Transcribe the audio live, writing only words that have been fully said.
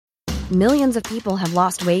Millions of people have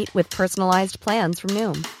lost weight with personalized plans from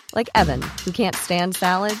Noom. Like Evan, who can't stand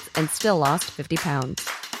salads and still lost 50 pounds.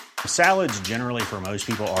 Salads generally for most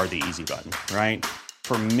people are the easy button, right?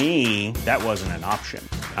 For me, that wasn't an option.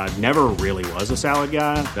 I never really was a salad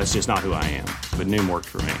guy. That's just not who I am. But Noom worked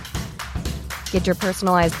for me. Get your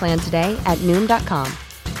personalized plan today at Noom.com.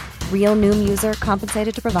 Real Noom user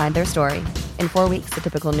compensated to provide their story. In 4 weeks, the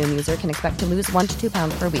typical Noom user can expect to lose 1 to 2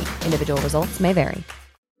 pounds per week. Individual results may vary.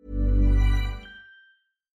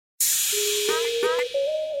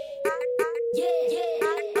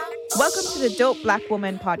 Welcome to the Dope Black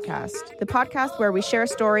Woman podcast, the podcast where we share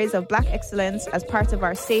stories of Black excellence as part of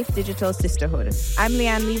our safe digital sisterhood. I'm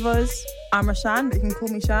Leanne Levos. I'm Rashan, but you can call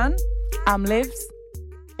me Shan. I'm Livs.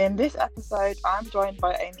 In this episode, I'm joined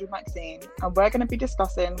by Angel Maxine, and we're going to be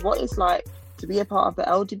discussing what it's like to be a part of the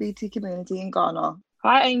LGBT community in Ghana.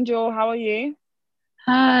 Hi, Angel. How are you?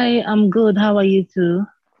 Hi, I'm good. How are you too?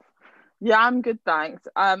 Yeah, I'm good, thanks.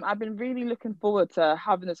 I've been really looking forward to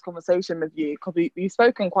having this conversation with you because we've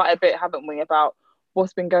spoken quite a bit, haven't we, about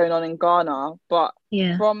what's been going on in Ghana. But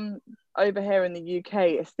from over here in the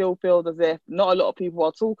UK, it still feels as if not a lot of people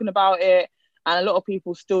are talking about it, and a lot of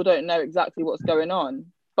people still don't know exactly what's going on.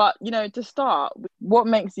 But, you know, to start, what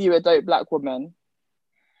makes you a dope Black woman?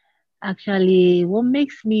 Actually, what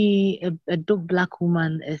makes me a dope Black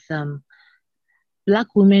woman is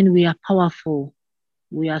Black women, we are powerful,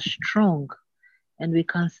 we are strong, and we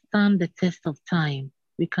can stand the test of time.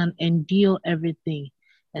 We can endure everything.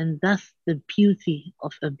 And that's the beauty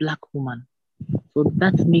of a Black woman. So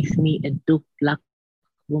that makes me a dope Black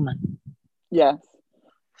woman. Yes.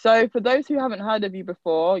 So for those who haven't heard of you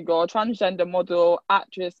before, you're a transgender model,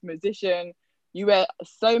 actress, musician. You wear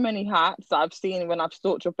so many hats that I've seen when I've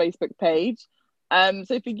stalked your Facebook page.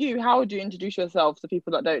 So for you, how would you introduce yourself to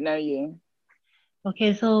people that don't know you?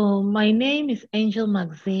 Okay, so my name is Angel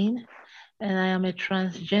Maxine, and I am a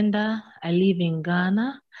transgender. I live in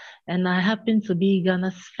Ghana, and I happen to be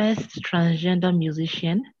Ghana's first transgender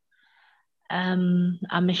musician. I'm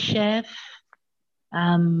a chef.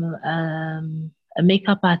 I'm a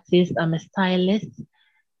makeup artist. I'm a stylist.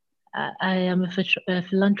 I am a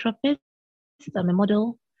philanthropist. I'm a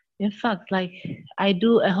model. In fact, like I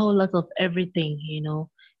do a whole lot of everything, you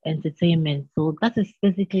know, entertainment. So that is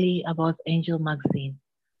basically about Angel Maxine.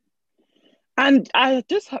 And I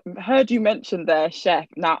just heard you mention there, chef.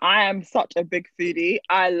 Now, I am such a big foodie.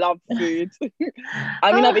 I love food.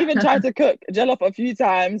 I mean, I've even tried to cook jollof a few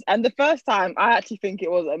times. And the first time, I actually think it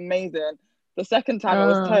was amazing. The second time, it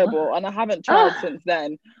was terrible. And I haven't tried since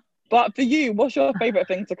then. But for you, what's your favorite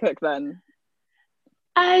thing to cook then?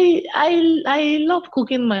 I love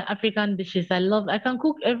cooking my African dishes. I can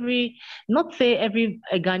cook not say every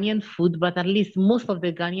Ghanaian food, but at least most of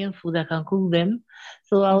the Ghanaian food I can cook them.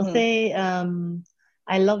 So I'll say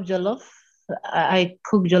I love jollof. I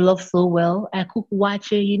cook jollof so well. I cook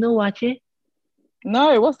wache. You know wache?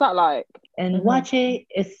 No, what's that like? And wache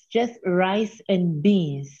is just rice and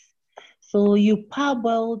beans. So you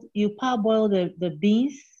parboil the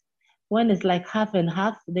beans. When it's like half and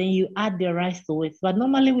half, then you add the rice to it. But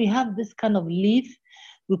normally we have this kind of leaf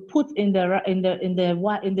we put in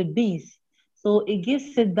the beans, so it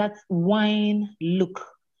gives it that wine look,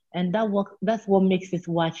 and that's what makes it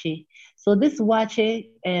wache. So this wache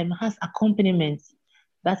has accompaniment.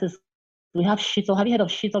 That is, we have shito. Have you heard of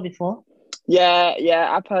shito before? Yeah,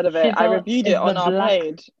 I've heard of it. I reviewed it on our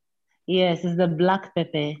page. Yes, it's the black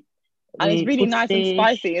pepper. And it's really nice and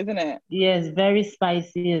spicy, isn't it? Yes, very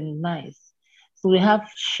spicy and nice. So we have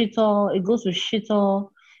shito. It goes with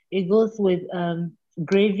shito. It goes with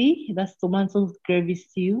gravy. That's tomato gravy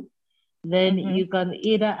stew. Then you can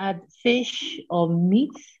either add fish or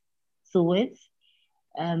meat to it.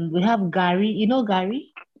 We have gari. You know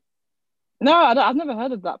gari? No, I've never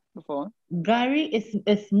heard of that before. Gari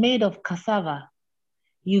is made of cassava.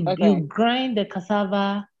 You grind the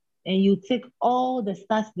cassava, and you take all the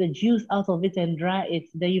starch, the juice out of it and dry it.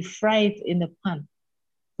 Then you fry it in the pan.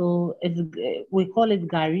 So we call it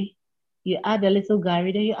gari. You add a little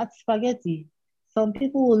gari, then you add spaghetti. Some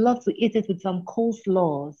people would love to eat it with some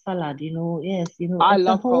coleslaw salad, you know. Yes, you know. I it's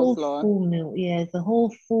love a whole coleslaw. Full meal. Yeah, it's a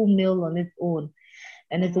whole full meal on its own.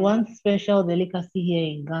 And it's one special delicacy here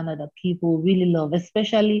in Ghana that people really love.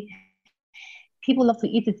 Especially people love to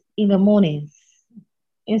eat it in the mornings.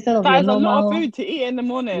 Instead of that is normal, a lot of food to eat in the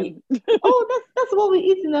morning. That's what we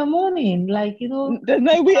eat in the morning. Like, you know, there's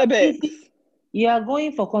no Weetabix. You are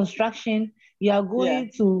going for construction. You are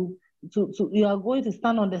going to you are going to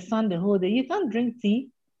stand on the sun the whole day. You can't drink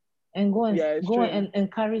tea and go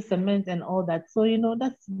and carry cement and all that. So, you know,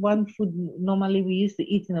 that's one food normally we used to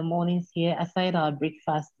eat in the mornings here, aside our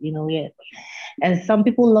breakfast, you know, yeah. And some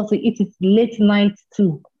people love to eat it late night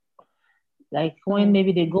too. Like when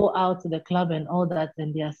maybe they go out to the club and all that,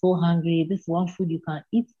 and they are so hungry. This one food you can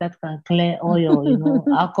eat that can clear all your,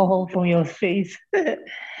 alcohol from your face.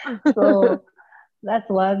 So that's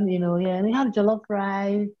one, yeah. And we have jollof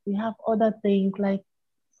rice. We have other things like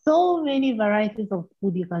so many varieties of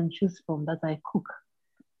food you can choose from that I cook.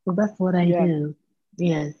 So that's what I do.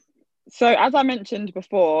 Yes. So as I mentioned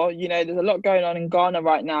before, there's a lot going on in Ghana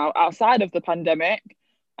right now outside of the pandemic.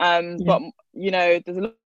 But there's a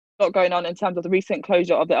lot going on in terms of the recent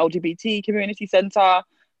closure of the LGBT community centre.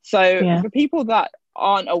 So for people that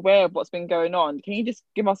aren't aware of what's been going on, can you just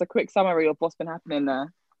give us a quick summary of what's been happening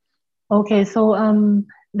there? Okay, so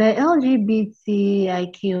the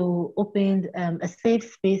LGBTIQ opened a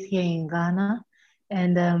safe space here in Ghana,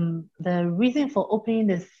 and the reason for opening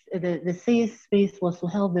the safe space was to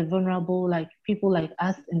help the vulnerable, like people like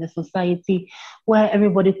us in the society, where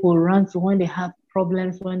everybody could run to when they have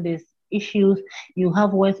problems, when there's issues, you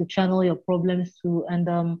have where to channel your problems to, and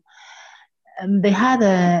they had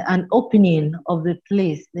an opening of the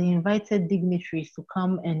place. They invited dignitaries to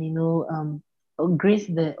come and grace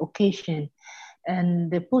the occasion, and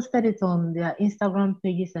they posted it on their Instagram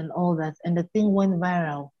pages and all that, and the thing went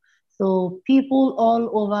viral. So people all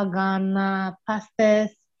over Ghana, pastors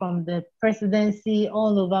from the presidency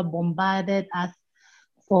all over bombarded us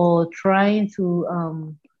for trying to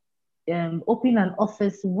open an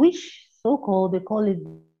office, which so-called,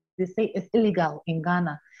 they say it's illegal in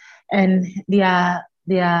Ghana. And their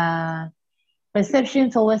perception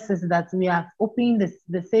towards us is that we have opened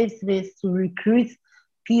the safe space to recruit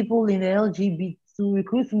people in the LGBT, to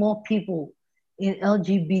recruit more people in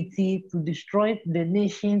LGBT, to destroy the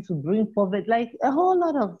nation, to bring poverty, like a whole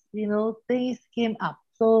lot of things came up.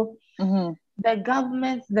 So the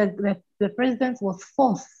government, the president was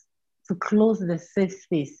forced to close the safe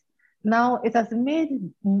space. Now it has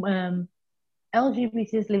made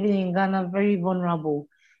LGBTs living in Ghana very vulnerable,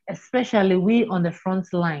 especially we on the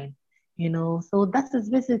front line. So that is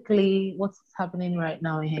basically what's happening right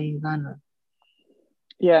now here in Ghana.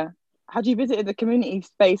 Yeah. Had you visited the community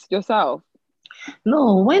space yourself?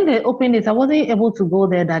 No, when they opened it, I wasn't able to go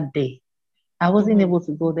there that day.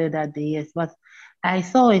 Yes, but I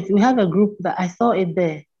saw it. We have a group that I saw it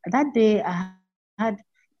there. That day I had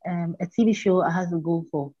a TV show I had to go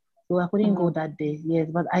for. So I couldn't go that day, yes,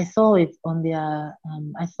 but I saw it on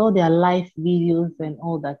I saw their live videos and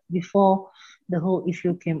all that before the whole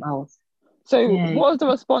issue came out. So what has the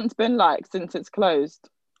response been like since it's closed?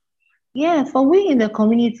 Yeah, for we in the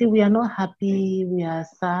community, we are not happy. We are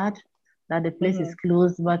sad that the place is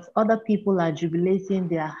closed, but other people are jubilating.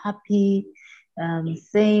 They are happy,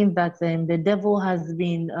 saying that the devil has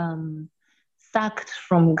been sacked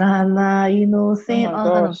from Ghana, saying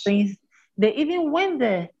all kind of things. They even went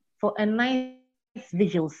there for a nice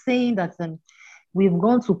vigil, saying that we've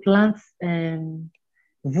gone to plant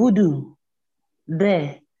voodoo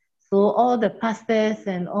there. So all the pastors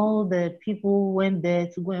and all the people went there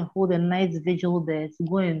to go and hold a night vigil there, to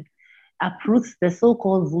go and uproot the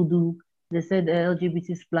so-called voodoo. They said the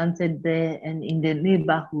LGBT is planted there and in the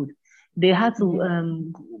neighborhood. They had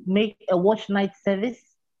to make a watch night service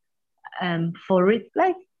for it,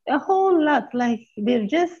 like a whole lot. Like they've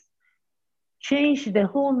just changed the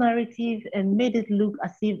whole narrative and made it look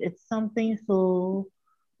as if it's something so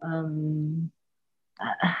I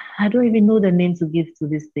don't even know the name to give to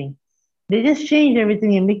this thing. They just changed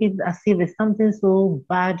everything and make it as if it's something so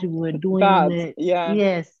bad we were doing.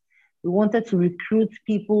 Yes, we wanted to recruit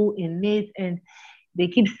people in it, and they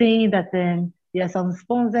keep saying that there are some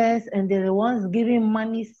sponsors and they're the ones giving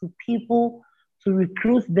money to people to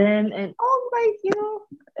recruit them, and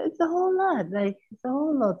it's a whole lot. Like it's a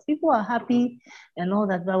whole lot. People are happy and all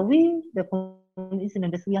that, but we, the community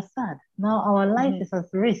members, we are sad. Now our life is at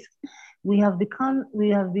risk. We've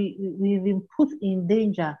been put in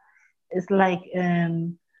danger. It's like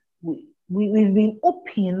we've been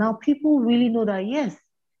open. Now people really know that yes,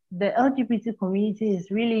 the LGBT community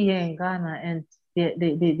is really here in Ghana, and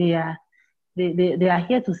they are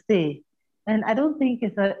here to stay. And I don't think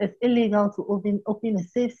it's illegal to open a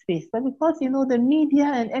safe space, but because the media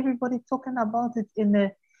and everybody talking about it in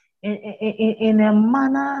a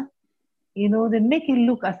manner. They make it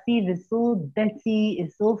look as if it's so dirty,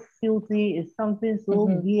 it's so filthy, it's something so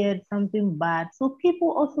weird, something bad. So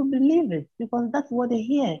people also believe it because that's what they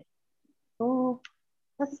hear. So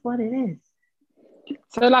that's what it is.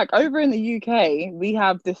 So like over in the UK, we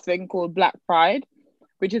have this thing called Black Pride,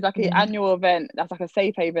 which is like an annual event that's like a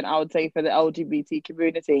safe haven, I would say, for the LGBT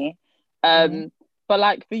community. But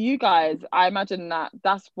like for you guys, I imagine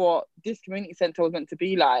that's what this community centre was meant to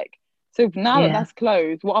be like. So now that that's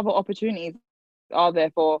closed, what other opportunities are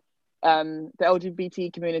there for the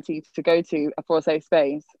LGBT community to go to for a safe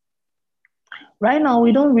space? Right now,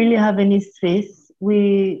 we don't really have any space.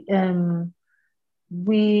 We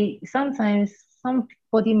sometimes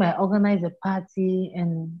somebody might organize a party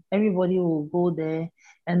and everybody will go there,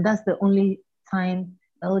 and that's the only time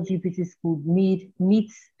LGBT could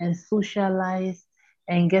meet and socialize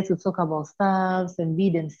and get to talk about stuff and be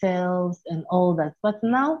themselves and all that. But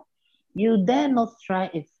now you dare not try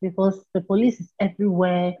it because the police is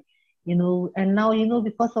everywhere, and now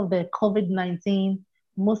because of the COVID-19,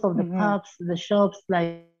 most of the pubs, the shops,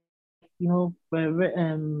 like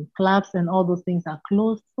clubs and all those things are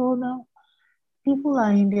closed. So now people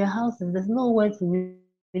are in their houses. There's nowhere to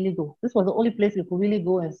really go. This was the only place we could really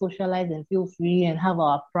go and socialize and feel free and have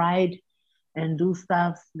our pride and do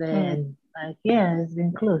stuff there. And it's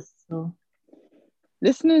been closed. So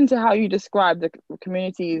listening to how you describe the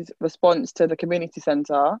community's response to the community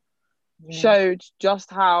centre showed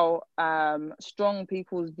just how strong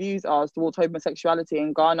people's views are towards homosexuality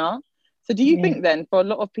in Ghana. So do you think then, for a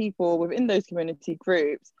lot of people within those community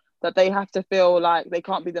groups, that they have to feel like they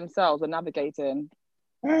can't be themselves when navigating?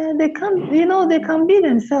 They can be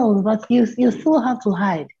themselves, but you still have to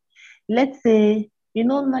hide. Let's say,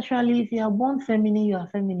 naturally, if you are born feminine, you are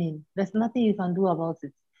feminine. There's nothing you can do about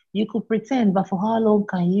it. You could pretend, but for how long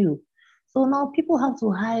can you? So now people have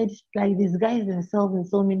to hide, like disguise themselves in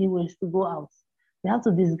so many ways to go out. They have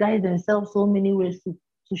to disguise themselves so many ways to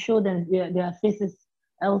show them their faces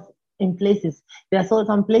else in places. There are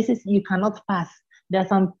some places you cannot pass. There are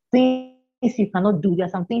some things you cannot do. There are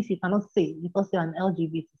some things you cannot say because you're an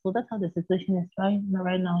LGBT. So that's how the situation is right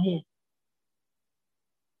now here.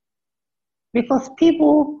 Because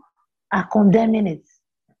people are condemning it.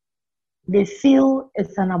 They feel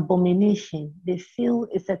it's an abomination. They feel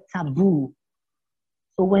it's a taboo.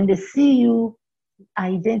 So when they see you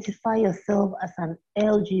identify yourself as an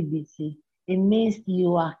LGBT, it means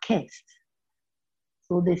you are cursed.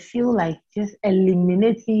 So they feel like just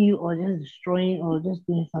eliminating you or just destroying or just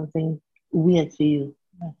doing something weird to you.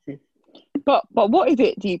 That's it. But what is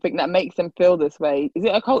it, do you think, that makes them feel this way? Is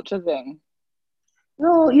it a culture thing?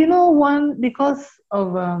 No, one, because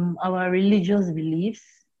of our religious beliefs,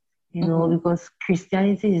 because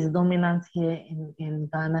Christianity is dominant here in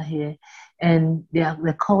Ghana here, and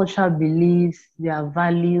the cultural beliefs, their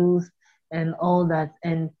values, and all that.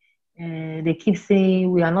 And they keep saying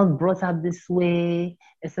we are not brought up this way.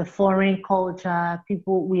 It's a foreign culture.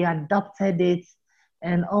 We adopted it,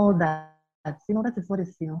 and all that. That is what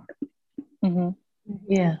it's.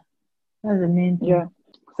 Yeah, that's the main thing. Yeah.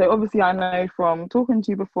 So obviously, I know from talking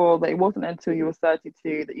to you before that it wasn't until you were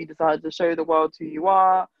 32 that you decided to show the world who you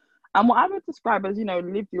are, and what I would describe as,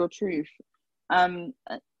 live your truth.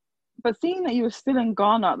 But seeing that you were still in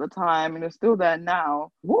Ghana at the time and you're still there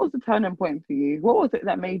now, what was the turning point for you? What was it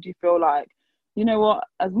that made you feel like, you know what,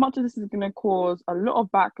 as much as this is going to cause a lot of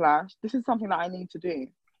backlash, this is something that I need to do?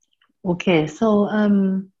 Okay, so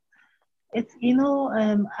it's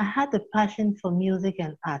I had a passion for music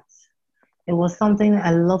and arts. It was something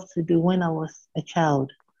I loved to do when I was a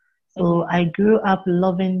child. So I grew up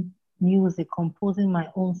loving music, composing my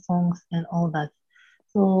own songs and all that.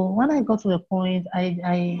 So when I got to a point,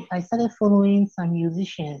 I started following some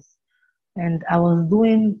musicians, and I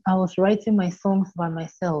was writing my songs by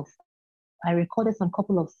myself. I recorded some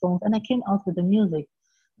couple of songs and I came out with the music.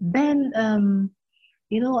 Then,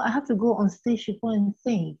 I have to go on stage to go and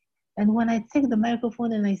sing. And when I take the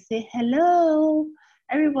microphone and I say, hello,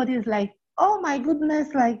 everybody is like, oh my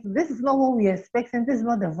goodness, like this is not what we expecting. This is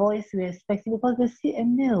not the voice we expecting, because they see a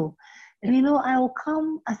male. And I will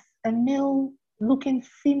come as a male looking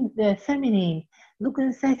feminine,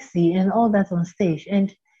 looking sexy and all that on stage.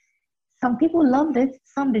 And some people loved it,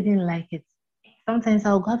 some didn't like it. Sometimes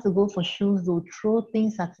I'll have to go for shows, they'll throw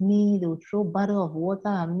things at me, they'll throw bottle of water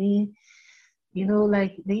at me.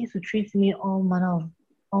 Like they used to treat me all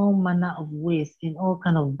manner of ways, in all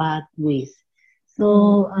kind of bad ways.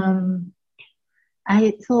 So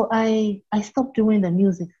I stopped doing the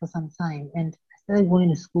music for some time, and I started going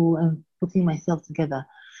to school and putting myself together.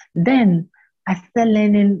 Then I started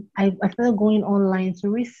learning. I started going online to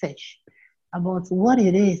research about what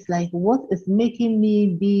it is, like what is making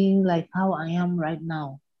me being like how I am right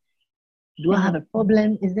now. Do I have a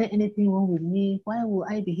problem? Is there anything wrong with me? Why will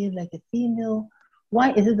I behave like a female?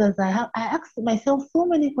 Why is it that I asked myself so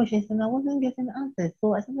many questions and I wasn't getting answers?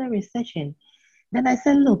 So I started researching. Then I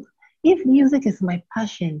said, look, if music is my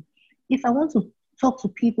passion, if I want to talk to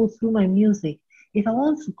people through my music, if I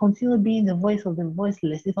want to continue being the voice of the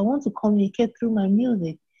voiceless, if I want to communicate through my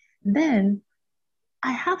music, then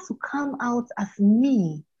I have to come out as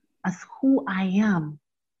me, as who I am.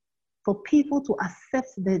 for people to accept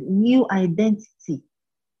the new identity.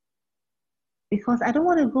 Because I don't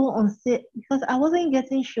want to go on set, because I wasn't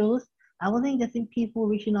getting shows, I wasn't getting people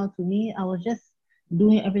reaching out to me. I was just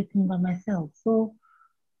doing everything by myself. So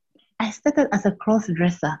I started as a cross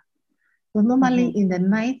dresser. So normally in the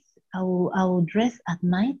night, I will dress at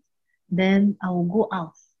night, then I will go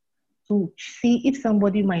out to see if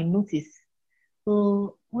somebody might notice.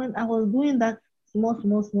 So when I was doing that small,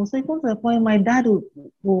 so it comes to a point my dad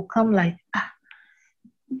will come like,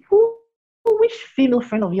 which female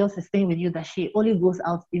friend of yours is staying with you that she only goes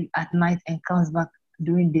out at night and comes back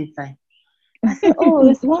during daytime? I said, oh,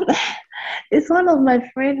 it's one of my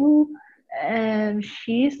friends who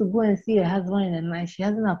she used to go and see her husband in the night. She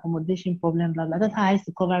has an accommodation problem, blah, blah. That's how I used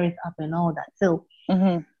to cover it up and all that. So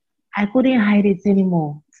I couldn't hide it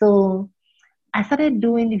anymore. So I started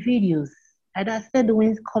doing the videos. I started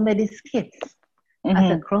doing comedy skits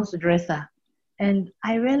as a cross-dresser. And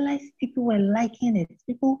I realized people were liking it.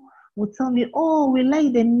 People would tell me, oh, we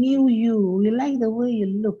like the new you. We like the way you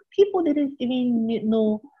look. People didn't even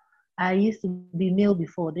know I used to be male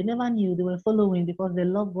before. They never knew. They were following because they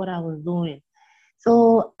loved what I was doing.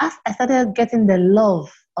 So as I started getting the love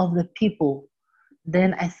of the people,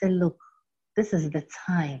 then I said, look, this is the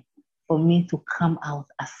time for me to come out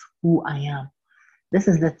as who I am. This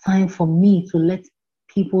is the time for me to let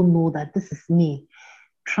people know that this is me.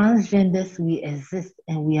 Transgenders, we exist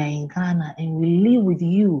and we are in Ghana and we live with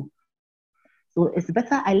you. So it's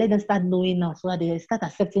better I let them start knowing now so that they start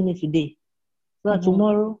accepting it today. So that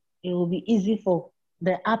tomorrow it will be easy for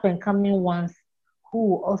the up and coming ones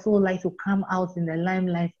who also like to come out in the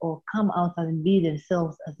limelight or come out and be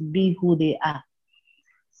themselves, as be who they are.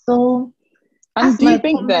 So, and do you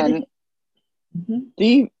think then? Do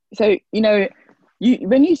you? So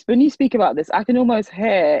when you speak about this, I can almost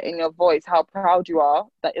hear in your voice how proud you are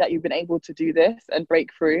that you've been able to do this and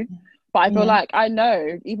break through. But I feel like I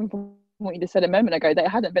know, even from what you just said a moment ago, that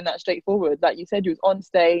it hadn't been that straightforward. Like you said, you was on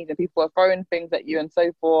stage and people were throwing things at you and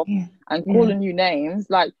so forth and calling you names.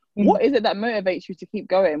 Like, what is it that motivates you to keep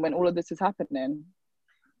going when all of this is happening?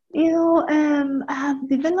 I have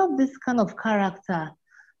developed this kind of character.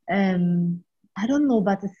 I don't know,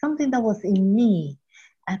 but it's something that was in me.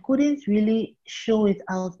 I couldn't really show it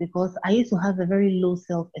out because I used to have a very low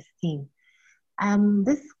self-esteem. I'm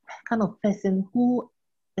this kind of person who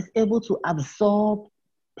is able to absorb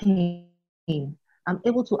pain. I'm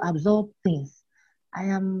able to absorb things.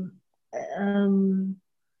 I've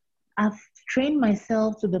trained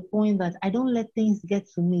myself to the point that I don't let things get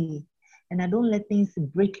to me and I don't let things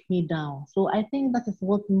break me down. So I think that is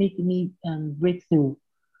what made me break through.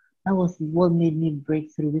 That was what made me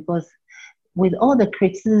break through, because with all the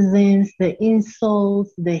criticisms, the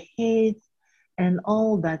insults, the hate, and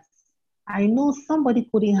all that, I know somebody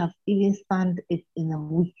couldn't have even stand it in a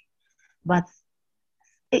week. But,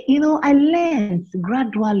 I learned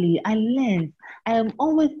gradually. I am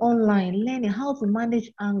always online, learning how to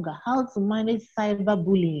manage anger, how to manage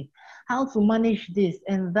cyberbullying, how to manage this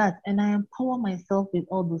and that. And I empower myself with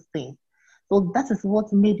all those things. So that is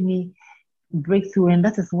what made me break through, and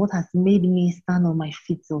that is what has made me stand on my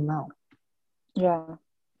feet till now. Yeah.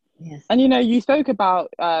 Yes. And you spoke about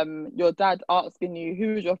your dad asking you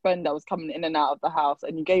who was your friend that was coming in and out of the house,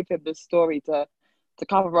 and you gave him the story to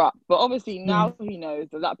cover up. But obviously now he knows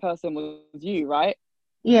that person was you, right?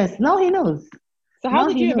 Yes, now he knows. So how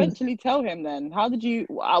did you eventually tell him then?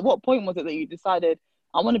 At what point was it that you decided,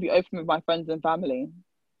 I want to be open with my friends and family?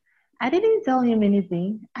 I didn't tell him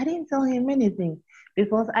anything.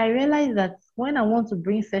 Because I realized that when I want to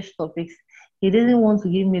bring such topics, he didn't want to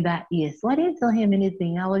give me that ear. So I didn't tell him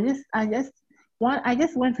anything. I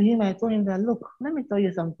just went to him and I told him that, look, let me tell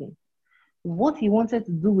you something. What you wanted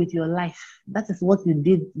to do with your life, that is what you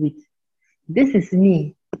did with. This is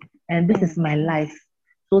me and this is my life.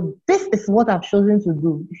 So this is what I've chosen to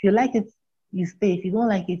do. If you like it, you stay. If you don't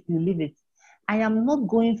like it, you leave it. I am not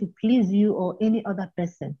going to please you or any other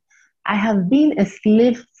person. I have been a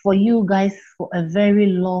slave for you guys for a very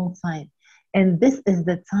long time. And this is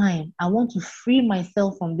the time I want to free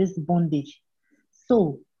myself from this bondage.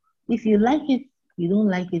 So if you like it, you don't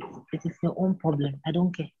like it, it is your own problem. I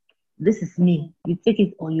don't care. This is me. You take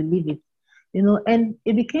it or you leave it. And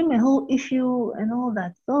it became a whole issue and all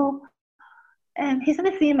that. So he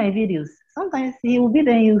started seeing my videos. Sometimes he will be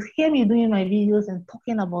there, he'll hear me doing my videos and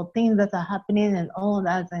talking about things that are happening and all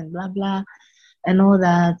that and blah, blah, and all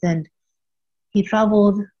that. And he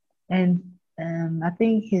traveled, and I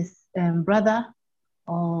think his brother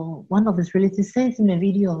or one of his relatives sent him a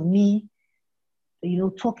video of me,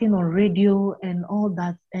 talking on radio and all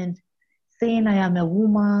that, and saying I am a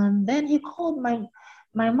woman. Then he called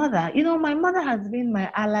my mother, my mother has been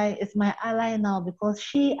my ally. It's my ally now because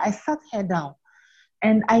I sat her down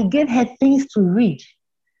and I gave her things to read.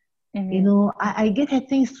 I gave her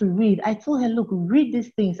things to read. I told her, look, read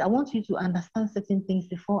these things. I want you to understand certain things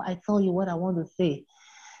before I tell you what I want to say.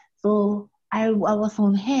 So I was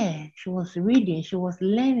on her. She was reading. She was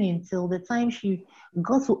learning till the time she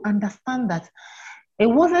got to understand that it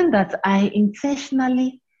wasn't that I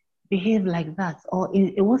intentionally behaved like that, or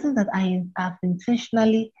it wasn't that I've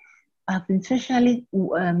intentionally,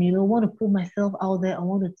 want to put myself out there. I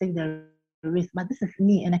want to take the risk, but this is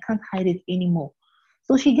me, and I can't hide it anymore.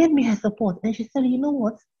 So she gave me her support, and she said, you know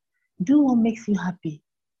what? Do what makes you happy,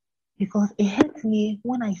 because it hurts me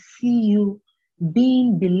when I see you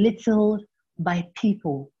being belittled by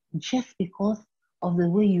people just because of the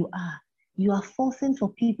way you are. You are forcing for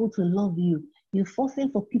people to love you. You're forcing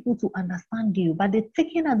for people to understand you, but they're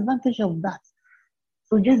taking advantage of that.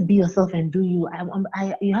 So just be yourself and do you.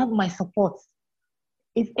 You have my support.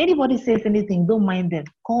 If anybody says anything, don't mind them.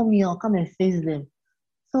 Call me or come and face them.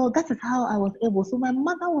 So that is how I was able. So my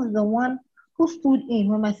mother was the one who stood in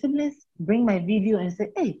when my siblings bring my video and say,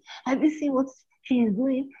 hey, have you seen what she is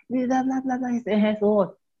doing? Blah, blah, blah, blah. He said, hey, so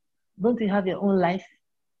what? Don't you have your own life?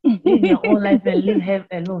 Live your own life and leave her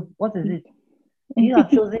alone. What is it? You have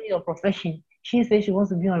chosen your profession. She says she wants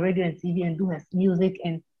to be on radio and TV and do her music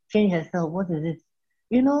and change herself. What is it?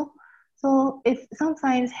 So if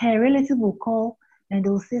sometimes her relative will call and they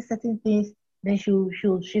will say certain things, then she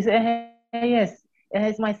say, hey, yes,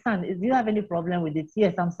 it's my son. Do you have any problem with it?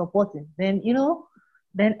 Yes, I'm supporting. Then,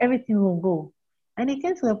 then everything will go. And it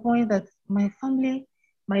came to a point that my family,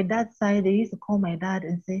 my dad's side, they used to call my dad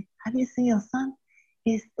and say, have you seen your son?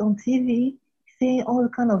 He's on TV saying all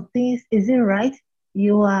kind of things. Is it right?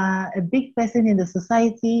 You are a big person in the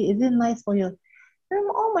society. Is it nice for you? Then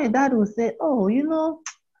all my dad will say, oh,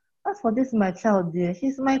 as for this my child, dear,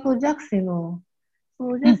 she's Michael Jackson. Oh.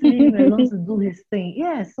 So just leave him alone to do his thing.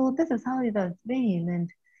 Yeah, so this is how it has been.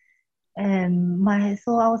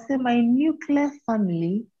 So I would say my nuclear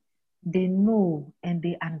family, they know and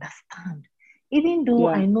they understand. Even though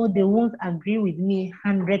I know they won't agree with me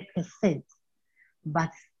 100%,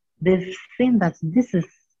 but they've seen that this is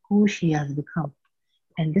who she has become.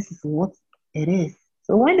 And this is what it is.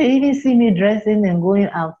 So when they even see me dressing and going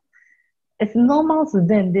out, it's normal to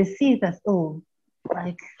them. They see it as,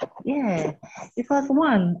 because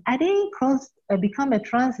one, I didn't become a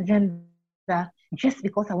transgender just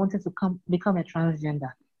because I wanted to become a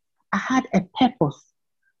transgender. I had a purpose.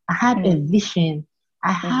 I had a vision.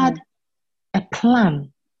 I had a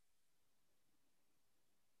plan.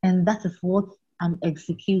 And that is what I'm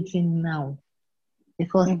executing now.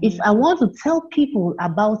 Because if I want to tell people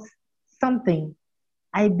about something,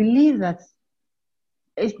 I believe that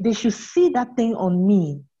they should see that thing on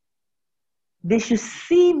me. They should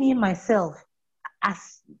see me myself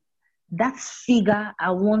as that figure I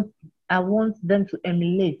want them to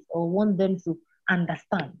emulate or want them to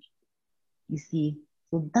understand. You see,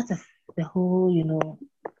 so that is the whole,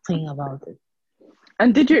 thing about it.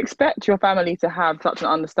 And did you expect your family to have such an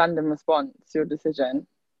understanding response to your decision?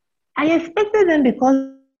 I expected them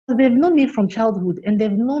because they've known me from childhood and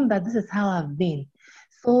they've known that this is how I've been.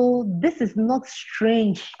 So this is not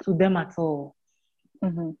strange to them at all.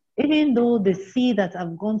 Even though they see that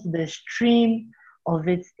I've gone to the extreme of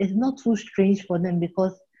it, it's not too strange for them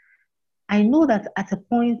because I know that at a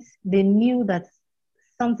point they knew that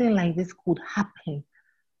something like this could happen.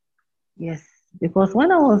 Yes, because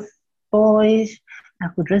when I was boyish, I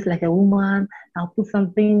could dress like a woman. I'll put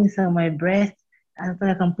some things on my breast. And so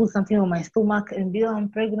I can put something on my stomach and be I'm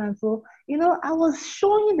pregnant. So, I was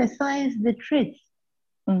showing the signs, the traits.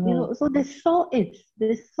 So they saw it.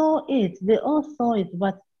 They all saw it.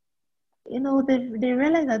 But, they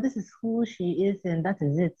realized that this is who she is and that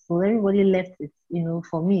is it. So everybody left it,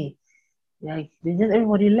 for me. Like,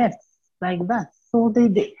 everybody left like that. So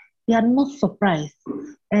they are not surprised.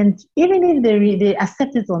 And even if they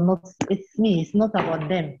accept it or not, it's me. It's not about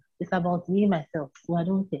them. It's about me, myself. So I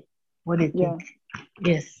don't care what they think.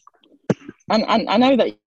 Yes. And I know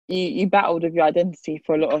that you battled with your identity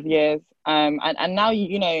for a lot of years. And now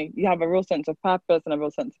you have a real sense of purpose and a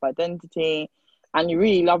real sense of identity, and you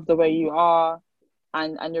really love the way you are,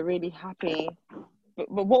 and you're really happy. But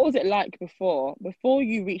what was it like before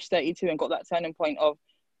you reached 32 and got that turning point of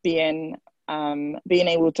being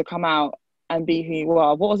able to come out and be who you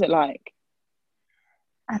are? What was it like?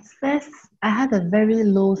 At first, I had a very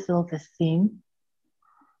low self-esteem.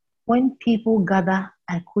 When people gather,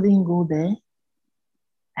 I couldn't go there.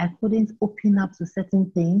 I couldn't open up to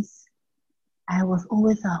certain things. I was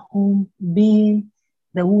always at home being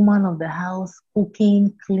the woman of the house,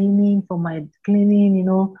 cooking, cleaning for my cleaning, you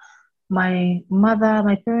know. My mother,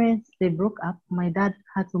 my parents, they broke up. My dad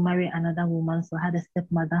had to marry another woman, so I had a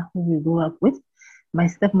stepmother who we grew up with. My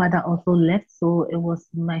stepmother also left, so it was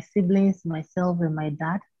my siblings, myself, and my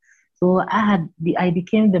dad. So I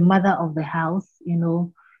became the mother of the house, you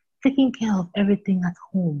know, taking care of everything at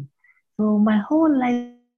home. So my whole life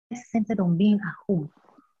centered on being at home.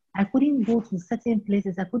 I couldn't go to certain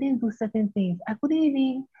places. I couldn't do certain things. I couldn't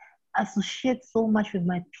even associate so much with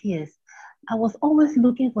my peers. I was always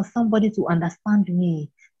looking for somebody to understand me,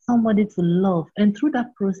 somebody to love. And through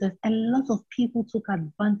that process, a lot of people took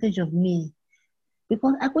advantage of me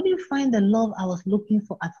because I couldn't find the love I was looking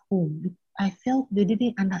for at home. I felt they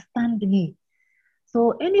didn't understand me.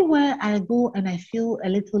 So anywhere I go and I feel a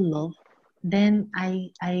little love, then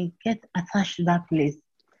I get attached to that place.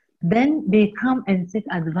 Then they come and take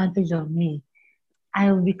advantage of me.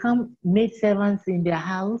 I will become maid servants in their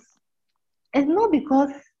house. It's not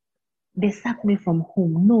because they sacked me from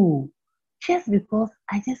home, no. Just because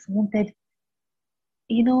I just wanted,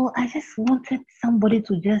 you know, I just wanted somebody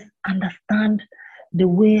to just understand the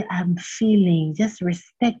way I'm feeling, just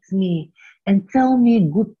respect me and tell me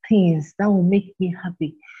good things that will make me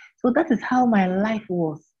happy. So that is how my life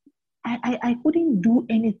was. I couldn't do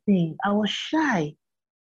anything. I was shy,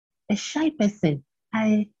 a shy person.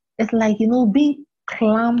 It's like, you know, being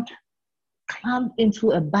clammed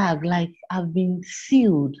into a bag, like I've been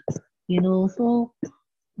sealed, you know. So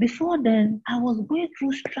before then, I was going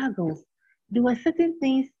through struggles. There were certain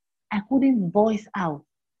things I couldn't voice out.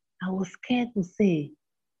 I was scared to say,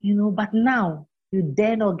 you know, but now you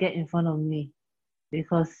dare not get in front of me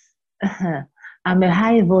because I'm a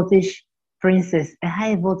high voltage princess, a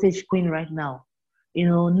high voltage queen right now. You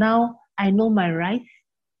know, now I know my rights.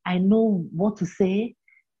 I know what to say.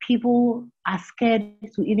 People are scared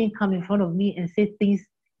to even come in front of me and say things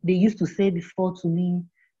they used to say before to me.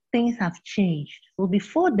 Things have changed. So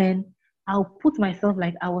before then, I'll put myself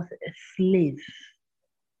like I was a slave.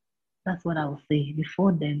 That's what I would say.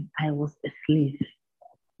 Before then, I was a slave.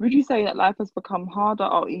 Would you say that life has become harder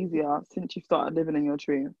or easier since you started living in your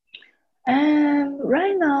truth?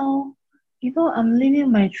 Right now, you know, I'm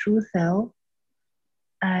living my true self.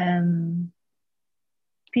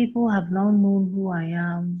 People have now known who I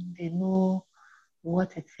am. They know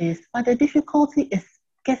what it is. But the difficulty is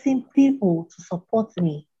getting people to support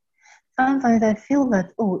me. Sometimes I feel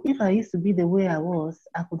that, oh, if I used to be the way I was,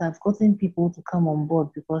 I could have gotten people to come on board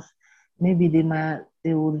because maybe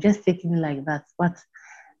they will just take me like that. But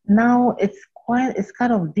now it's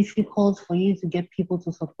kind of difficult for you to get people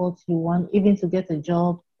to support you. One, even to get a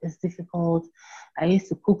job is difficult. I used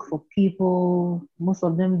to cook for people. Most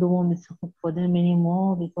of them don't want me to cook for them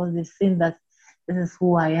anymore because they've seen that this is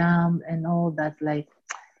who I am and all that. Like,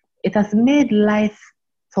 it has made life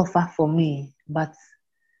tougher for me, but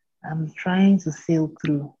I'm trying to sail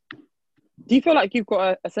through. Do you feel like you've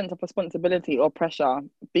got a sense of responsibility or pressure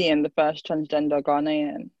being the first transgender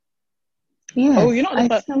Ghanaian? Yes. Oh, you're not the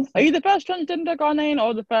first. Are you the first transgender Ghanaian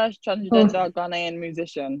or the first transgender Ghanaian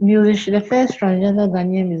musician? The first transgender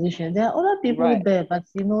Ghanaian musician. There are other people there, but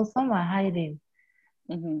you know, some are hiding.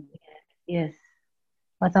 Mm-hmm. Yes.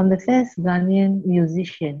 But I'm the first Ghanaian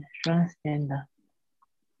musician, transgender.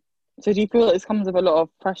 So do you feel this comes with a lot of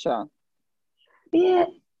pressure? Yeah.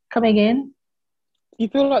 Come again? Do you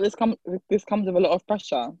feel like this comes with a lot of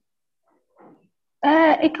pressure?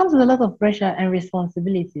 It comes with a lot of pressure and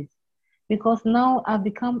responsibilities because now I've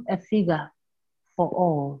become a figure for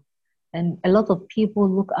all. And a lot of people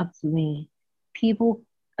look up to me.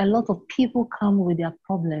 A lot of people come with their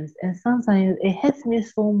problems. And sometimes it hurts me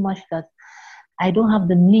so much that I don't have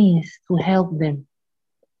the means to help them.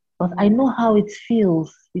 But I know how it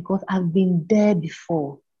feels because I've been there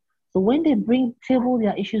before. So when they table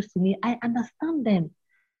their issues to me, I understand them.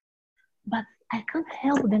 But I can't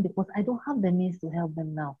help them because I don't have the means to help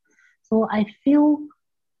them now. So I feel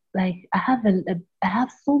like I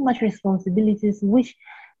have so much responsibilities which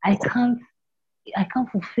I can't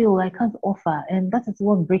fulfill, I can't offer, and that is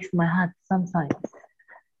what breaks my heart sometimes.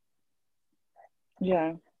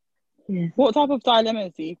 Yeah. Yes. What type of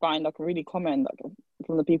dilemmas do you find like really common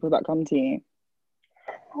from the people that come to you?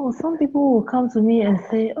 Oh, some people will come to me and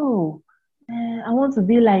say, "Oh, I want to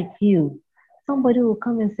be like you." Somebody will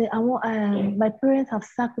come and say, "I want. My parents have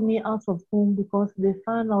sacked me out of home because they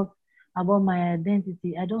found out about my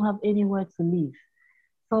identity. I don't have anywhere to live."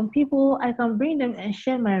 Some people, I can bring them and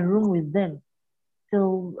share my room with them,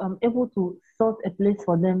 so I'm able to sort a place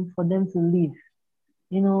for them to live.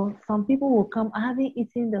 You know, some people will come, I haven't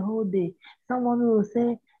eaten the whole day. Someone will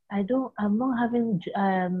say, I'm not having,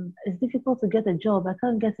 it's difficult to get a job. I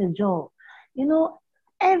can't get a job. You know,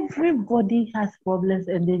 everybody has problems,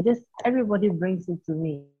 and everybody brings it to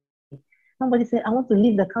me. Somebody said, I want to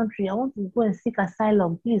leave the country. I want to go and seek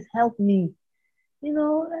asylum. Please help me.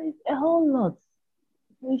 A whole lot,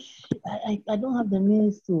 which I don't have the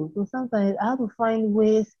means to. So sometimes I have to find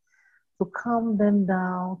ways to calm them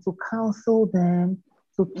down, to counsel them,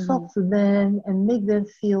 to talk to them and make them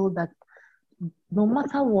feel that no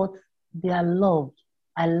matter what, they are loved.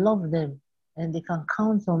 I love them and they can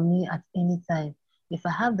count on me at any time. If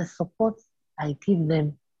I have the support, I give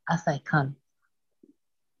them as I can.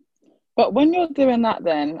 But when you're doing that,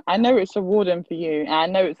 then I know it's rewarding for you, and I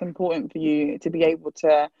know it's important for you to be able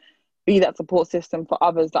to be that support system for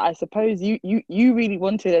others that I suppose you really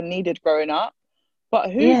wanted and needed growing up.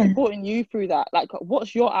 But who's supporting you through that? Like,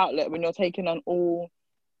 what's your outlet when you're taking on all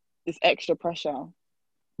this extra pressure?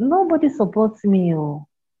 Nobody supports me.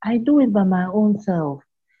 I do it by my own self.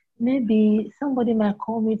 Maybe somebody might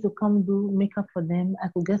call me to come do makeup for them. I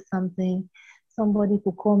could get something. Somebody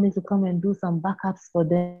could call me to come and do some backups for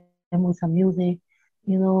them with some music.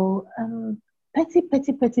 Petty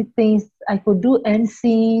things. I could do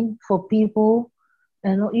emceeing for people.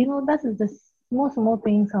 And, that is the small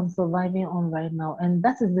things I'm surviving on right now. And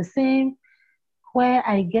that is the same where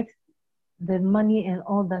I get the money and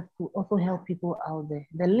all that to also help people out there.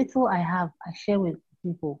 The little I have, I share with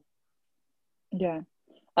people. Yeah.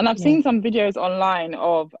 And I've seen some videos online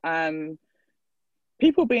of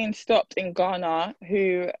people being stopped in Ghana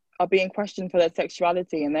who are being questioned for their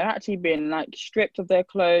sexuality, and they're actually being like stripped of their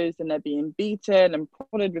clothes, and they're being beaten and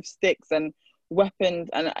prodded with sticks and weapons,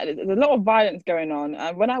 and there's a lot of violence going on.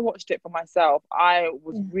 And when I watched it for myself, I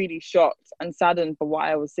was really shocked and saddened for what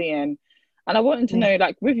I was seeing. And I wanted to know,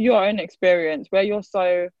 like, with your own experience, where you're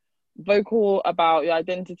so vocal about your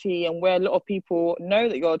identity and where a lot of people know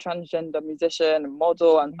that you're a transgender musician and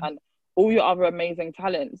model and all your other amazing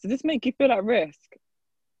talents, does this make you feel at risk?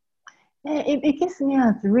 It gets me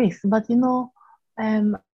at risk, but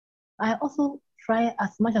I also try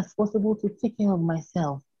as much as possible to take care of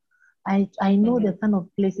myself. I know the kind of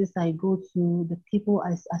places I go to, the people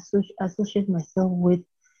I associate myself with,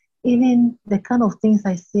 even the kind of things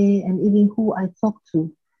I say and even who I talk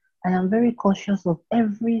to. I am very cautious of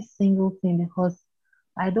every single thing because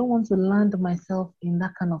I don't want to land myself in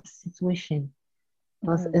that kind of situation.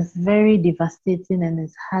 Because it's very devastating and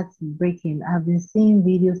it's heartbreaking. I've been seeing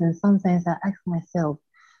videos and sometimes I ask myself,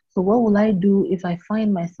 so what will I do if I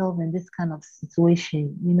find myself in this kind of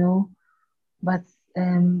situation, But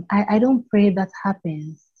I don't pray that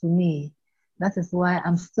happens to me. That is why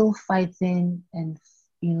I'm still fighting and,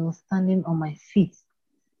 standing on my feet.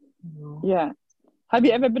 Yeah. Have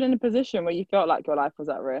you ever been in a position where you felt like your life was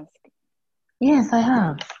at risk? Yes, I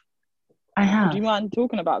have. Do you mind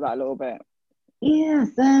talking about that a little bit? Yes.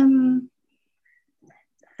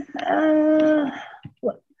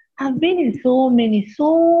 I've been in so many.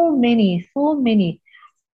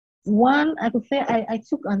 One, I could say I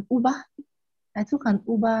took an Uber.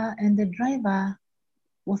 And the driver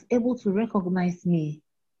was able to recognize me.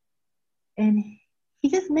 And he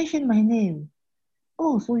just mentioned my name.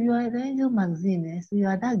 Oh, so you are the Angel Maxine. So you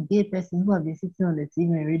are that gay person who have been sitting on the TV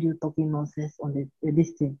and radio talking nonsense on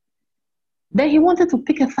this thing. Then he wanted to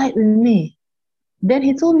pick a fight with me. Then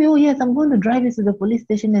he told me, oh yes, I'm going to drive you to the police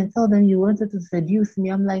station and tell them you wanted to seduce me.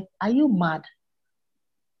 I'm like, are you mad?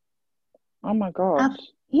 Oh my God.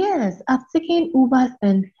 I've taken Ubers,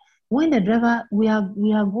 and when the driver, we are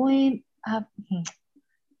going up,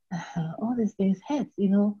 all these things hurt,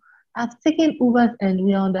 I've taken Ubers and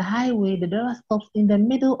we are on the highway. The driver stops in the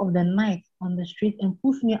middle of the night on the street and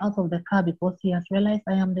pulls me out of the car because he has realized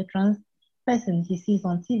I am the trans person he sees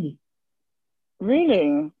on TV.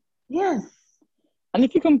 Really? Yes. And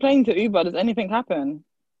if you complain to Uber, does anything happen?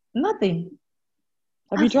 Nothing.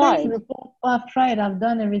 Have you tried? I've tried. I've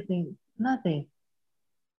done everything. Nothing.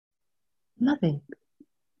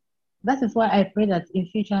 That is why I pray that in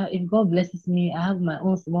future, if God blesses me, I have my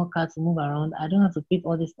own small car to move around. I don't have to pay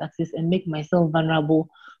all these taxes and make myself vulnerable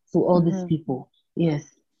to all these people. Yes.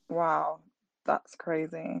 Wow, that's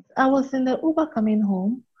crazy. I was in the Uber coming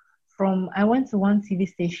home I went to one TV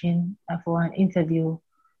station for an interview,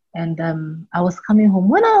 and I was coming home.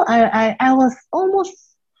 When I was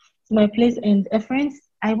almost to my place, and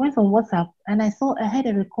I went on WhatsApp and I heard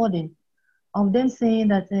a recording of them saying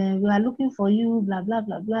that we are looking for you, blah, blah,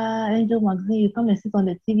 blah, blah. Angel Maxine, you come and sit on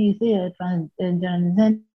the TV, you say you're transgender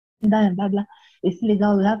and blah, blah. It's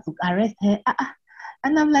illegal, we have to arrest her.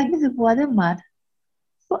 And I'm like, these people, are they mad?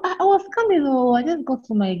 So I was coming, I just got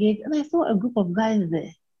to my gate and I saw a group of guys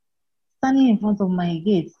there standing in front of my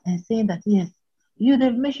gate and saying that, yes,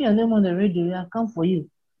 they've mentioned your name on the radio, we have come for you.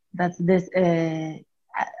 That there's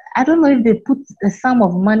I don't know if they put a sum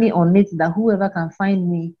of money on it that whoever can find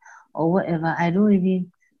me or whatever. I don't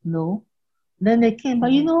even know. Then they came,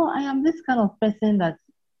 but I am this kind of person that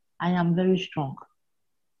I am very strong.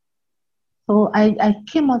 So I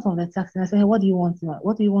came out of the taxi and I said, hey, what do you want?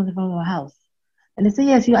 What do you want from my house? And they said,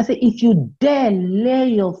 yes. I said, if you dare lay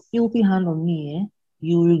your filthy hand on me,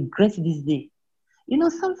 you will regret this day.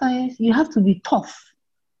 Sometimes you have to be tough.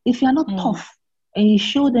 If you're not tough and you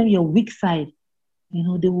show them your weak side, they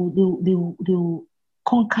will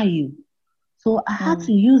conquer you. So I had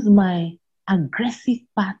to use my aggressive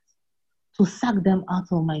part to sack them out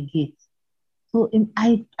of my gate. So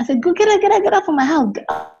I said, go get out from my house. Get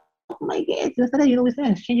out of my gate. They started, we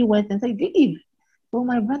started exchanging words and said, leave. So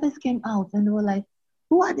my brothers came out and they were like,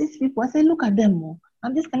 who are these people? I said, look at them.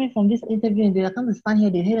 I'm just coming from this interview and they are coming to stand here.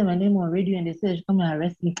 They heard my name on radio and they said, they should come and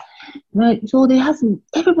arrest me. Right? So they have to,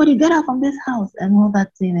 everybody get out from this house and all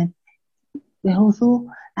that thing. And they also,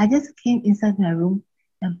 I just came inside my room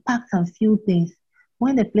and packed some few things.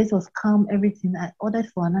 When the place was calm, everything, I ordered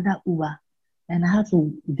for another Uber and I had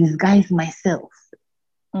to disguise myself.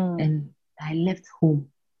 And I left home.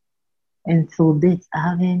 And so this, I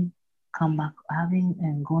haven't come back, I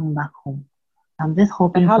haven't gone back home. I'm just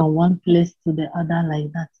hopping from one place to the other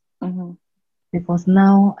like that. Because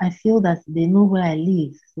now I feel that they know where I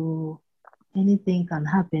live. So anything can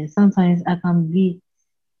happen. Sometimes I can be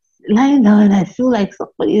lying down and I feel like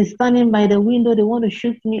somebody is standing by the window. They want to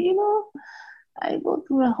shoot me. I go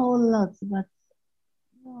through a whole lot. But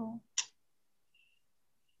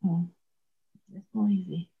it's not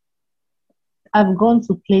easy. I've gone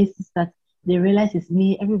to places that they realize it's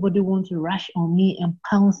me. Everybody wants to rush on me and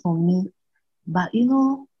pounce on me. But,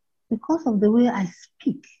 because of the way I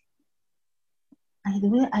speak, the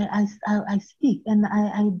way I speak, and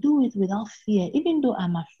I do it without fear, even though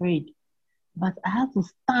I'm afraid. But I have to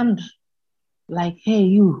stand like, hey,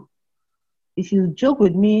 you. If you joke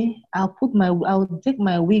with me, I'll take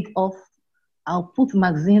my wig off. I'll put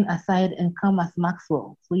Maxine aside and come as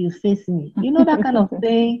Maxwell. So you face me. That kind of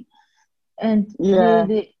thing. And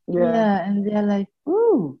and they're like,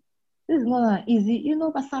 ooh. This is not easy,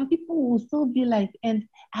 but some people will still be like, and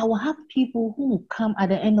I will have people who will come at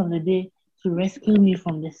the end of the day to rescue me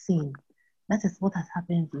from the scene. That is what has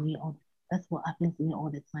happened to me. That's what happens to me all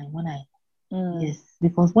the time yes,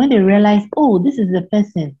 because when they realize, oh, this is the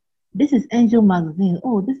person, this is Angel Maxine,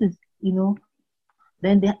 oh, this is,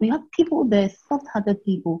 then we have people, the soft-hearted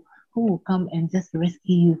people who will come and just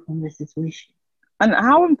rescue you from the situation. And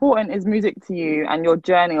how important is music to you and your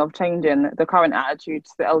journey of changing the current attitude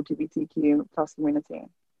to the LGBTQ plus community?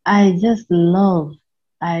 I just love music.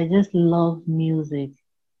 I just love music.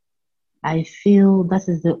 I just feel that's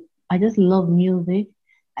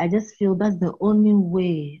the only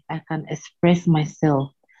way I can express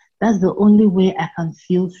myself. That's the only way I can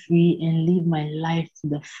feel free and live my life to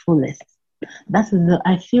the fullest.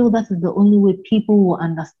 I feel that is the only way people will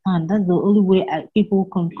understand. That's the only way people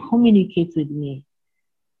can communicate with me.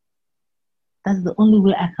 That's the only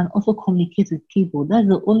way I can also communicate with people. That's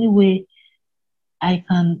the only way I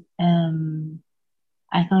can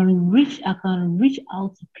reach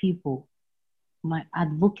out to people. My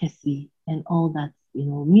advocacy and all that,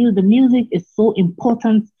 the music is so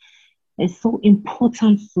important. It's so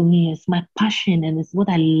important to me. It's my passion and it's what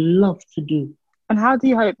I love to do. And how do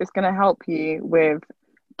you hope it's going to help you with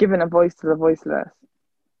giving a voice to the voiceless?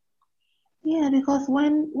 Yeah, because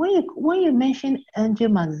when you mention Angel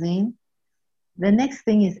Maxine, the next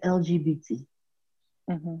thing is LGBT.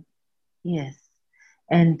 Yes.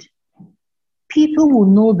 And people will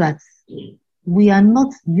know that we are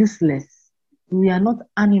not useless. We are not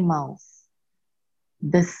animals.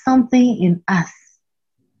 There's something in us.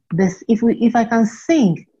 If I can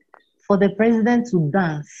sing for the president to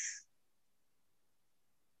dance,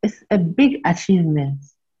 it's a big achievement.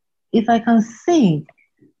 If I can sing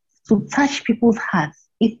to touch people's hearts,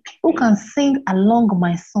 if people can sing along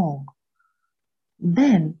my song,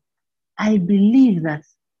 then I believe that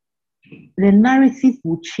the narrative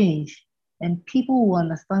will change and people will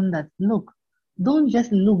understand that, look, don't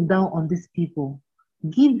just look down on these people.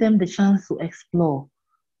 Give them the chance to explore.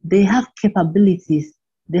 They have capabilities.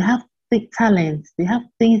 They have talents. They have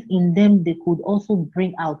things in them they could also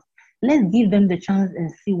bring out. Let's give them the chance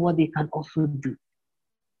and see what they can also do.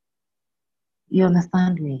 You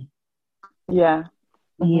understand me? Yeah.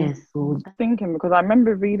 Yes. So thinking, because I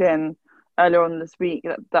remember reading earlier on this week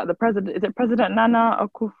that the president, is it President Nana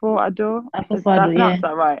Akufo-Addo? Yeah.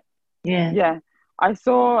 That right? Yeah. Yeah. I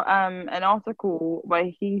saw an article where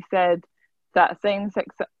he said that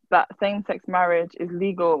same-sex marriage is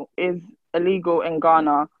illegal in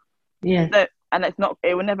Ghana. Yes. That And that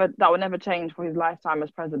will never change for his lifetime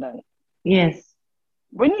as president. Yes.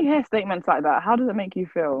 When you hear statements like that, how does it make you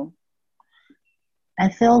feel? I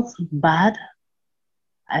felt bad.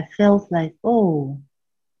 I felt like, oh,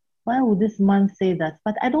 why would this man say that?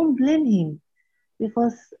 But I don't blame him,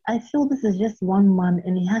 because I feel this is just one man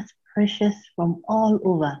and he has pressures from all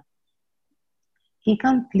over. He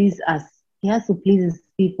can't please us. He has to please his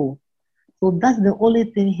people. So that's the only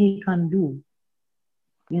thing he can do.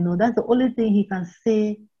 That's the only thing he can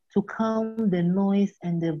say to calm the noise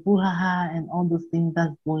and the brouhaha and all those things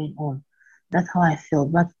that's going on. That's how I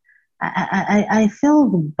felt. But I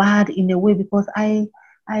felt bad in a way, because I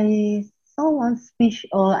saw one speech,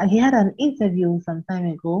 or he had an interview some time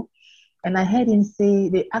ago, and I heard him say,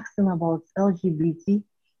 they asked him about LGBT,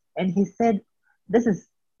 and he said, this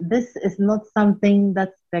is not something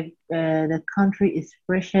that the country is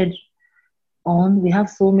pressured on. We have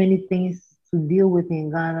so many things to deal with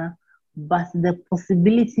in Ghana, but the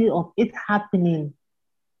possibility of it happening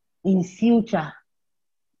in future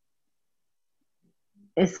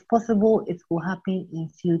is possible. It will happen in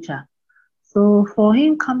future. So for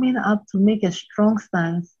him coming up to make a strong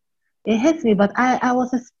stance, it hurts me. But I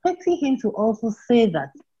was expecting him to also say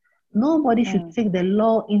that nobody should take the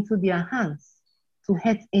law into their hands to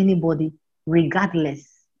hurt anybody, regardless.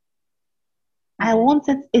 I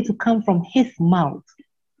wanted it to come from his mouth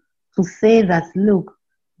to say that, look,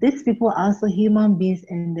 these people are also human beings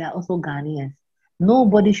and they are also Ghanaians.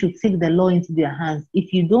 Nobody should take the law into their hands.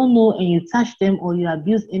 If you don't know and you touch them or you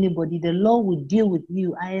abuse anybody, the law will deal with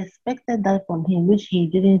you. I expected that from him, which he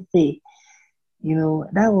didn't say.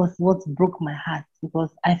 That was what broke my heart,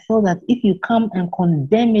 because I felt that if you come and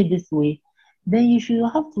condemn it this way, then you should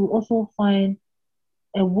have to also find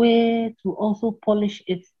a way to also polish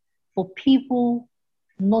it for people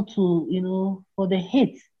not to, for the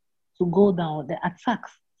hate to go down, the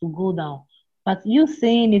attacks to go down. But you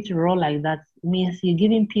saying it raw like that means you're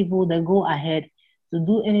giving people the go ahead to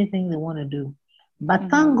do anything they want to do. But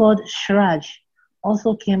thank God, Shraj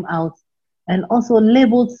also came out and also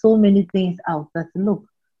labeled so many things out that, look,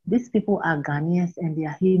 these people are Ghanaians and they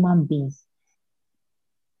are human beings.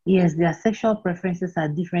 Yes, their sexual preferences are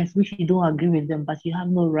different, which you don't agree with them, but you have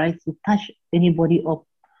no right to touch anybody up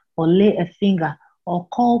or lay a finger or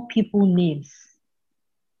call people names.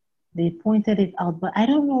 They pointed it out, but I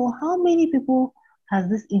don't know how many people has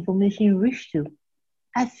this information reached to.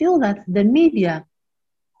 I feel that the media,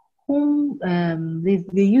 whom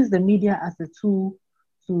they use the media as a tool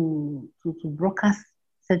to broadcast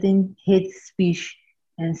certain hate speech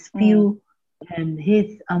and spew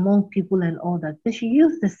hate among people and all that. They should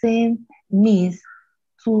use the same means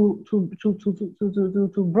to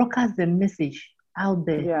broadcast the message out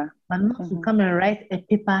there, but not to come and write a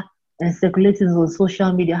paper and circulate it on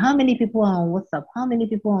social media. How many people are on WhatsApp? How many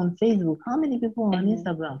people are on Facebook? How many people are on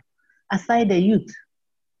Instagram? Aside the youth,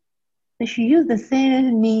 they should use the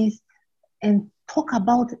same means and talk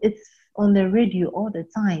about it on the radio all the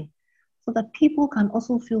time, so that people can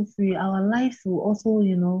also feel free. Our lives will also,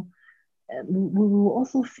 we will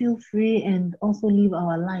also feel free and also live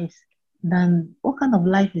our lives. Then what kind of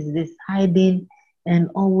life is this? Hiding and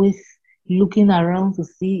always looking around to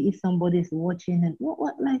see if somebody is watching, and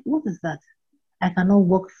what is that? I cannot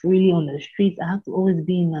walk freely on the street. I have to always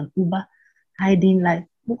be in an Uber, hiding. Like,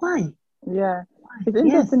 why? Yeah, it's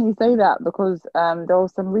interesting you say that, because there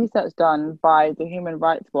was some research done by the Human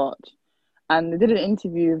Rights Watch, and they did an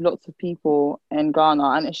interview with lots of people in Ghana,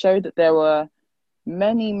 and it showed that there were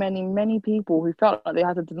many, many, many people who felt like they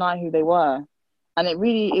had to deny who they were. And it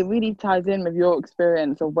really ties in with your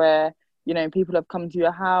experience of where, people have come to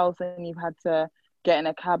your house and you've had to get in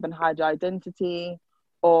a cab and hide your identity,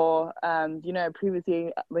 or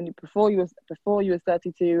previously before you were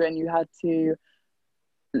 32 and you had to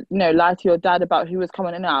lie to your dad about who was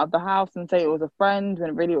coming in and out of the house and say it was a friend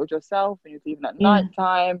when really it was yourself, and you're leaving at night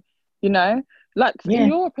time. In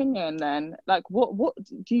your opinion then, what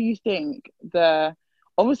do you think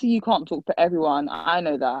obviously you can't talk for everyone, I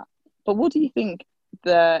know that, but what do you think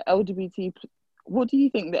the LGBT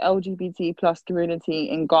plus community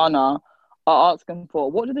in Ghana are asking for?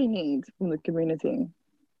 What do they need from the community?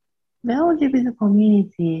 The LGBT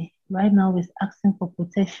community right now is asking for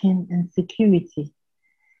protection and security,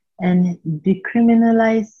 and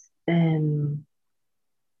decriminalize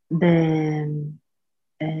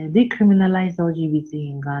decriminalize LGBT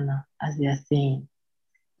in Ghana, as they are saying.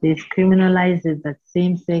 They've criminalized it, that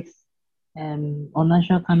same sex,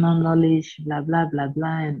 unnatural carnal knowledge, blah, blah, blah,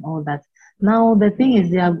 blah, and all that. Now, the thing is,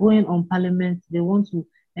 they are going on parliament. They want to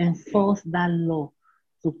enforce that law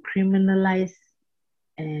to criminalize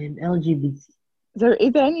LGBT. So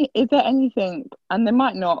is there anything, and they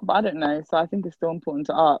might not, but I don't know, so I think it's still important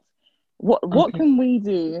to ask. What Okay. can we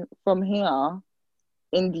do from here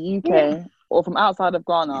in the Yeah. UK or from outside of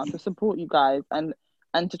Ghana to support you guys and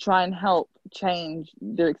to try and help change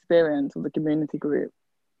the experience of the community group?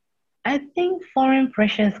 I think foreign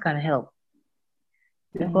pressures can help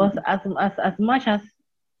because Mm-hmm. as much as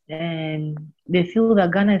they feel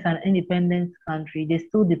that Ghana is an independent country, they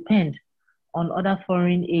still depend on other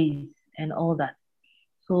foreign aids and all that.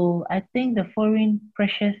 So I think the foreign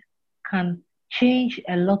pressures can change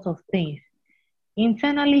a lot of things.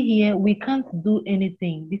 Internally here, we can't do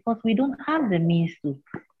anything because we don't have the means to.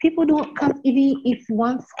 People can't even eat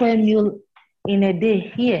one square meal in a day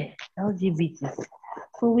here, LGBTs.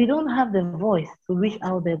 So we don't have the voice to reach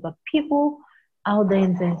out there, but people out there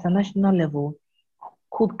in the international level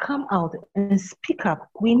could come out and speak up.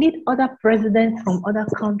 We need other presidents from other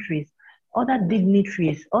countries, other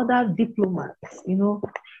dignitaries, other diplomats,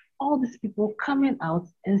 all these people coming out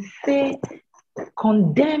and say,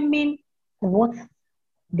 condemning what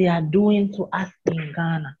they are doing to us in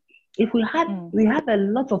Ghana. If we have a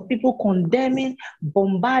lot of people condemning,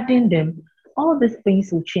 bombarding them, all these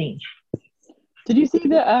things will change. Did you see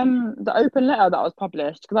the open letter that was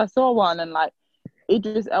published? Because I saw one and like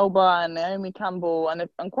Idris Elba and Naomi Campbell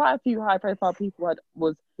and quite a few high profile people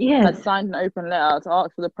had signed an open letter to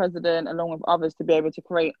ask for the president along with others to be able to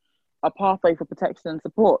create a pathway for protection and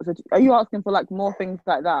support. So are you asking for like more things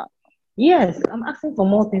like that? Yes, I'm asking for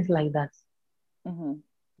more things like that. Mm-hmm.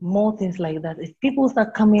 More things like that. If people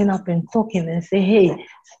start coming up and talking and say, hey,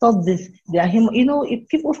 stop this, they are him. If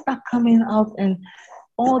people start coming out and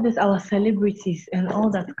all this, our celebrities and all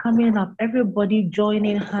that coming up, everybody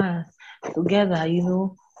joining hands together,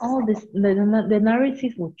 all this, the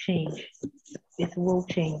narrative will change. It will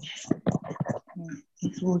change.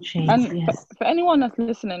 It will change. And yes. for anyone that's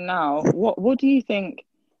listening now, what do you think?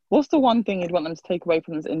 What's the one thing you'd want them to take away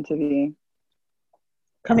from this interview?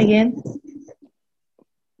 Come again?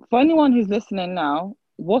 For anyone who's listening now,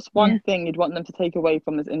 what's one thing you'd want them to take away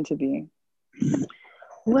from this interview?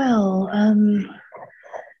 Well,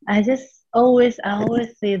 I always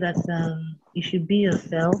say that you should be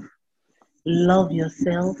yourself, love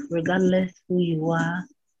yourself, regardless who you are,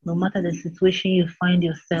 no matter the situation you find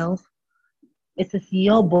yourself. It is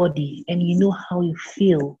your body and you know how you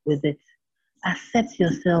feel with it. Accept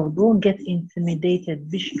yourself. Don't get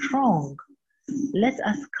intimidated. Be strong. Let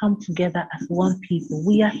us come together as one people.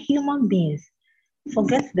 We are human beings.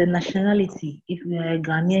 Forget the nationality. If you are a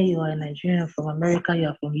Ghanaian, you are a Nigerian, from America, you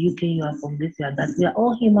are from UK, you are from this, you are that. We are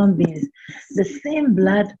all human beings. The same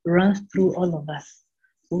blood runs through all of us.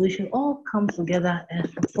 So we should all come together and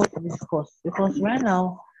support this cause. Because right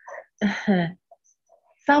now,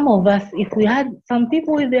 some of us, some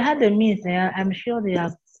people, if they had the means, I'm sure they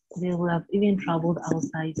will have even traveled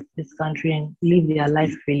outside this country and live their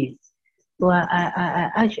life freely. So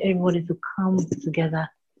I urge everybody to come together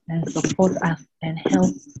and support us and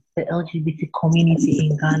help the LGBT community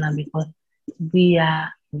in Ghana because we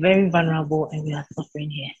are very vulnerable and we are suffering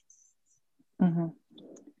here. Mm-hmm.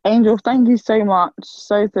 Angel, thank you so much,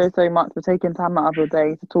 so much for taking time out of your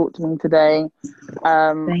day to talk to me today.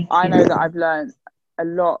 I know that I've learned a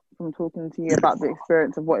lot from talking to you about the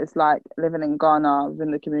experience of what it's like living in Ghana within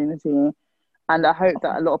the community. And I hope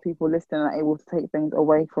that a lot of people listening are able to take things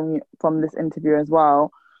away from this interview as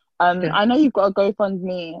well. Sure. I know you've got a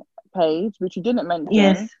GoFundMe page, which you didn't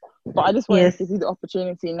mention, but I just wanted to give you the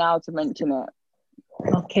opportunity now to mention it.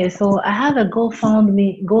 Okay, so I have a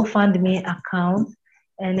GoFundMe account,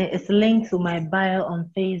 and it's linked to my bio on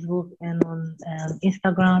Facebook and on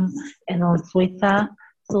Instagram and on Twitter.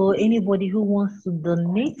 So anybody who wants to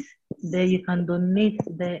donate, there you can donate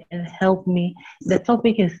there and help me. The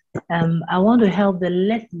topic is I want to help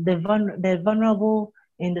the vulnerable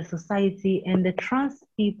in the society and the trans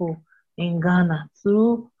people in Ghana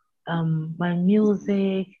through my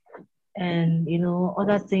music and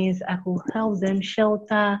other things. I could help them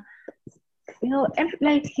shelter,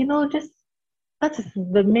 just that is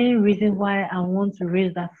the main reason why I want to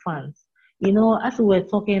raise that funds. As we were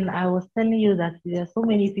talking, I was telling you that there are so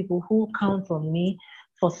many people who count on me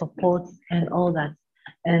for support and all that.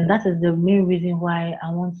 And that is the main reason why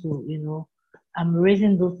I want to, I'm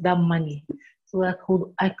raising that money. So I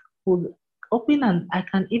could I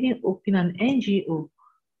can even open an NGO,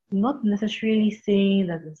 not necessarily saying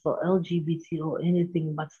that it's for LGBT or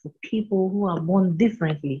anything, but for people who are born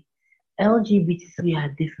differently. LGBTs, we are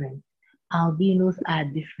different. Albinos are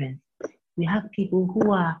different. We have people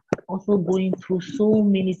who are also going through so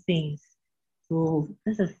many things. So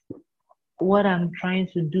this is what I'm trying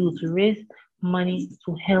to do, to raise money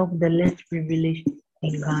to help the less privileged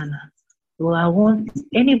in Ghana. So I want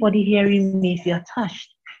anybody hearing me, if you're touched,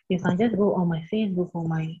 you can just go on my Facebook or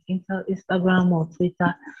my Instagram or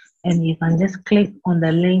Twitter, and you can just click on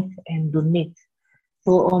the link and donate.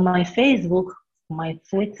 So on my Facebook, my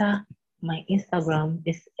Twitter, my Instagram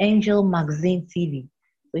is Angel Magazine TV.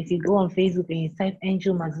 So if you go on Facebook and you type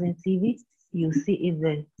Angel Magazine TV, you see it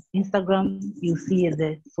there. Instagram, you see it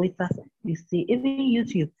there. Twitter, you see even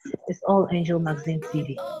YouTube. It's all Angel Magazine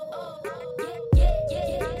TV.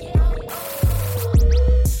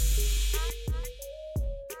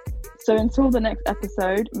 So until the next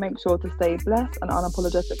episode, make sure to stay blessed and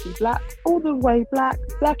unapologetically black, all the way black,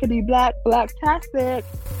 blackity black, blacktastic.